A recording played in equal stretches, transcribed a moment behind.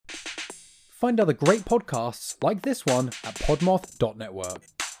Find other great podcasts like this one at podmoth.network.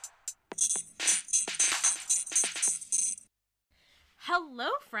 Hello,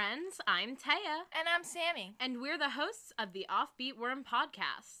 friends. I'm Taya. And I'm Sammy. And we're the hosts of the Offbeat Worm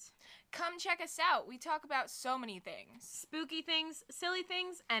podcast. Come check us out. We talk about so many things. Spooky things, silly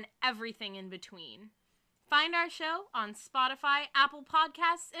things, and everything in between. Find our show on Spotify, Apple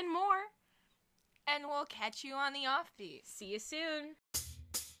Podcasts, and more. And we'll catch you on the Offbeat. See you soon.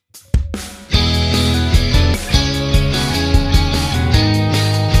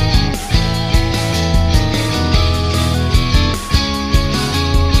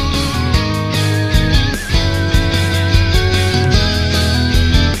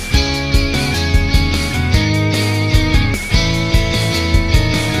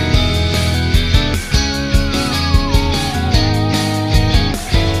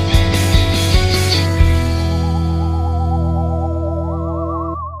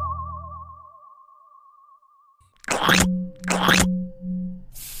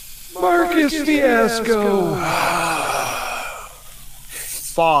 Marcus Fiasco!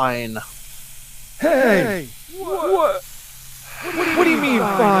 Fine. Hey! What do you mean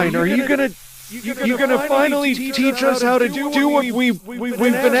fine? Are you gonna finally teach us how to do what we've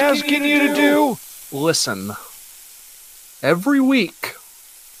been asking you to do? Listen. Every week,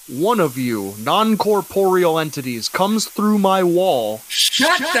 one of you non-corporeal entities comes through my wall.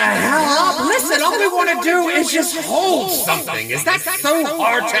 Shut the hell up! Listen, all we want to do is just hold something. Is that so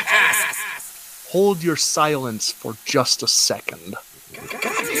hard to ask? Hold your silence for just a second.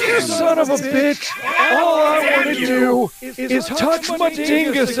 You son of a bitch! All I want to do is touch my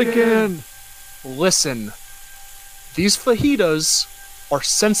dingus again! Listen. These fajitas are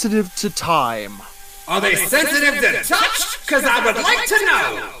sensitive to time. Are they sensitive to touch? Because I would like to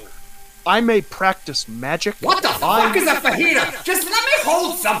know. I may practice magic. What the fuck is a fajita? Just let me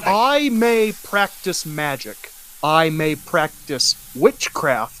hold something. I may practice magic. I may practice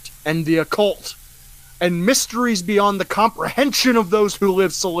witchcraft and the occult, and mysteries beyond the comprehension of those who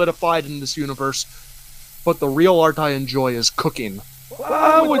live solidified in this universe. But the real art I enjoy is cooking.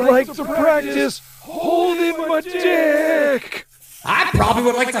 I would like to practice holding my dick! I probably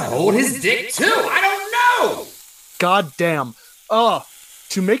would like to hold his dick too. I don't know. God damn.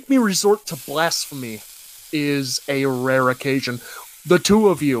 To make me resort to blasphemy is a rare occasion. The two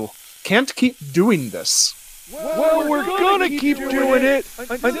of you can't keep doing this. Well, we're gonna keep doing it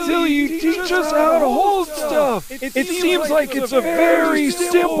until you teach us how to hold stuff. It seems like it's a very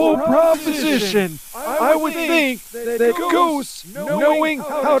simple proposition. I would think that ghosts knowing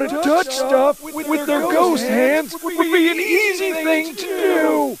how to touch stuff with their ghost hands would be an easy thing to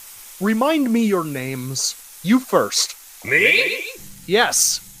do. Remind me your names. You first. Me?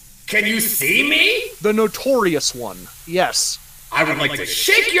 Yes. Can you see me? The notorious one. Yes. I would like to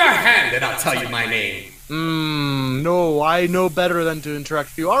shake your hand and I'll tell you my name. No, I know better than to interact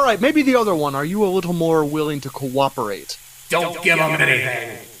with you. Alright, maybe the other one. Are you a little more willing to cooperate? Don't give him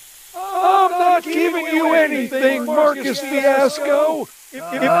anything. I'm not giving you anything, Marcus Fiasco. If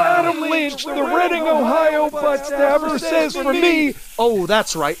Adam Lynch, the Reading, Ohio butt stabber, says for me... Oh,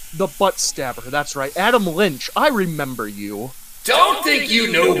 that's right. The butt stabber. That's right. Adam Lynch. I remember you. Don't think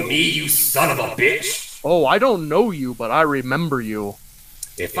you know me, you son of a bitch. Oh, I don't know you, but I remember you.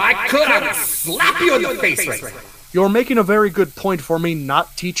 If I could, I would slap you in the face right now. You're making a very good point for me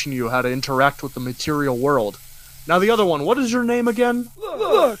not teaching you how to interact with the material world. Now the other one, what is your name again?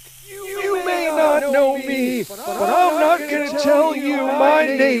 Look, you may not know me, but I'm not going to tell you my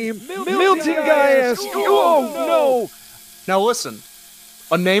name, Milton Gaius. Oh, no. Now listen,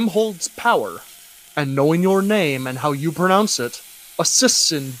 a name holds power, and knowing your name and how you pronounce it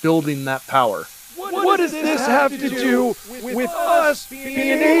assists in building that power. What does this have to do with us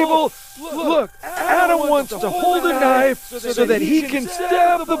being able... Look, Adam wants to hold a knife so that he can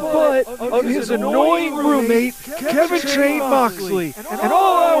stab the butt of his annoying roommate, Kevin Train Moxley. And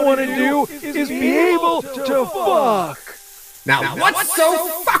all I want to do is be able to fuck. Now what's so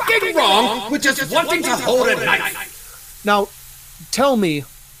fucking wrong with just wanting to hold a knife? Now, tell me,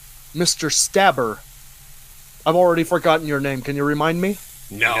 Mr. Stabber. I've already forgotten your name. Can you remind me?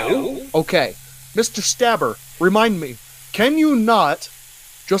 No. Okay. Mr. Stabber, remind me, can you not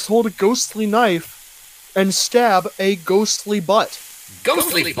just hold a ghostly knife and stab a ghostly butt?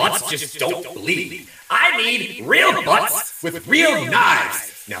 Ghostly butts just don't bleed. I need real butts with real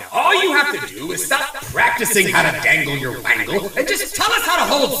knives. Now all you have to do is stop practicing how to dangle your wangle and just tell us how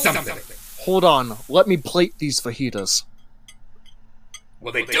to hold something. Hold on, let me plate these fajitas.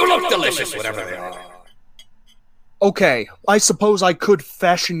 Well, they do look delicious, whatever they are. Okay, I suppose I could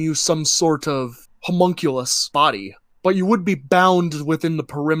fashion you some sort of homunculus body. but you would be bound within the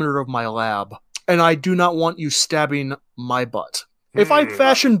perimeter of my lab, and I do not want you stabbing my butt. If I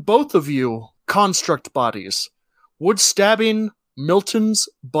fashion both of you construct bodies, would stabbing Milton's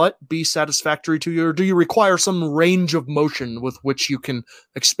butt be satisfactory to you, or do you require some range of motion with which you can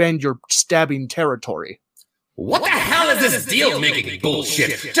expand your stabbing territory? What the hell is this deal-making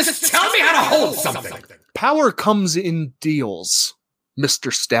bullshit? Just tell me how to hold something! Power comes in deals,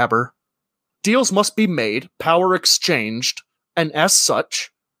 Mr. Stabber. Deals must be made, power exchanged, and as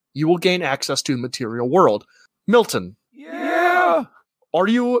such, you will gain access to the material world. Milton. Yeah? Are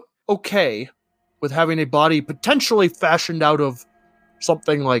you okay with having a body potentially fashioned out of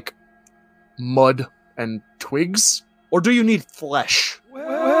something like mud and twigs? Or do you need flesh?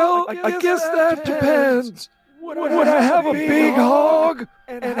 Well, I guess that depends. Would I have a big hog?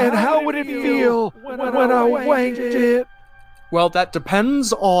 And how would it feel when I wanked it? Well, that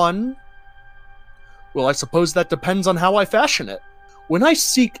depends on... Well, I suppose that depends on how I fashion it. When I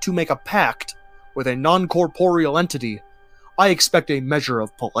seek to make a pact with a non-corporeal entity, I expect a measure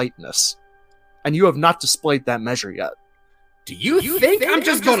of politeness. And you have not displayed that measure yet. Do you think I'm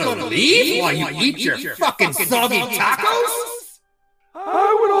just gonna leave while you eat your fucking soggy tacos?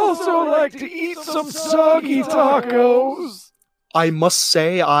 I would also like to eat some soggy tacos. I must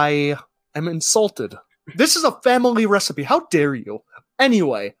say I am insulted. This is a family recipe. How dare you?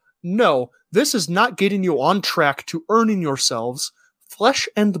 Anyway, no, this is not getting you on track to earning yourselves flesh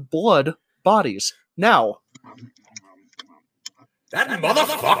and blood bodies. Now, that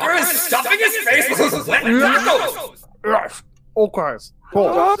motherfucker is stuffing his face with his wet tacos! yes, okay.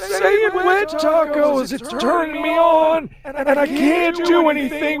 Stop saying wet tacos, it's turning me on, and I can't do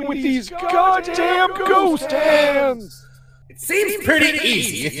anything with these goddamn ghost hands! It seems pretty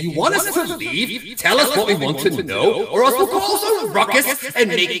easy. If you want us to leave, tell us what we want to know, or else we'll cause a ruckus and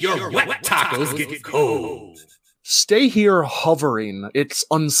make your wet tacos get cold. Stay here hovering. It's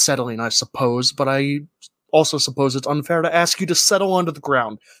unsettling, I suppose, but I also suppose it's unfair to ask you to settle onto the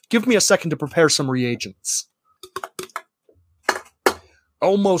ground. Give me a second to prepare some reagents.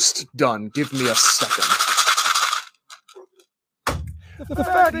 Almost done. Give me a second. The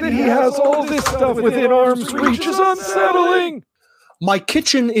fact that he has all this stuff within arm's reach is unsettling! My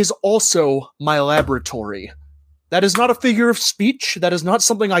kitchen is also my laboratory. That is not a figure of speech. That is not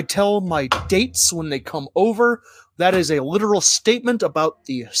something I tell my dates when they come over. That is a literal statement about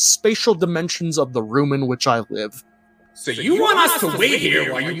the spatial dimensions of the room in which I live. So you want us to wait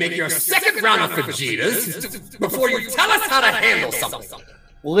here while you make your second round of fajitas before you tell us how to handle something?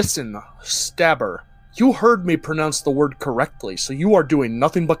 Listen, Stabber. You heard me pronounce the word correctly, so you are doing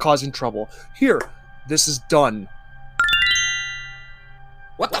nothing but causing trouble. Here, this is done.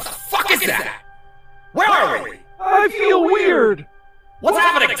 What the fuck is that? Where are we? I feel weird! What's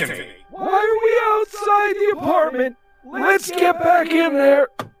happening to me? Why are we outside the apartment? Let's get back in there!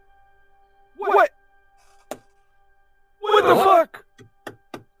 What? What the fuck?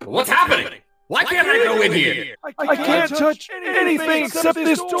 What's happening? Why can't I go in here? I can't touch anything except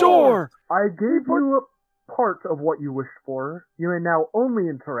this door! I gave you part of what you wished for. You may now only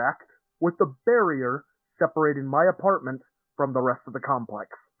interact with the barrier separating my apartment from the rest of the complex.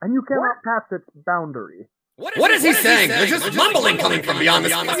 And you cannot pass its boundary. What is he saying? There's just mumbling coming from beyond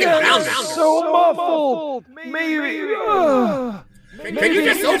this fucking boundary. So muffled! Maybe... Can you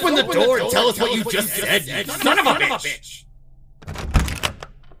just open the door and tell us what you just said, you son of a bitch?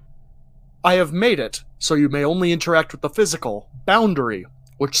 I have made it, so you may only interact with the physical boundary,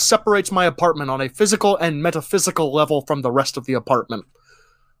 which separates my apartment on a physical and metaphysical level from the rest of the apartment.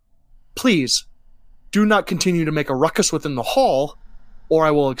 Please, do not continue to make a ruckus within the hall, or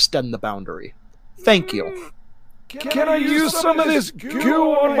I will extend the boundary. Thank you. Can I use some of this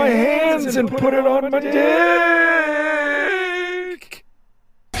goo on my hands and put it on my dick?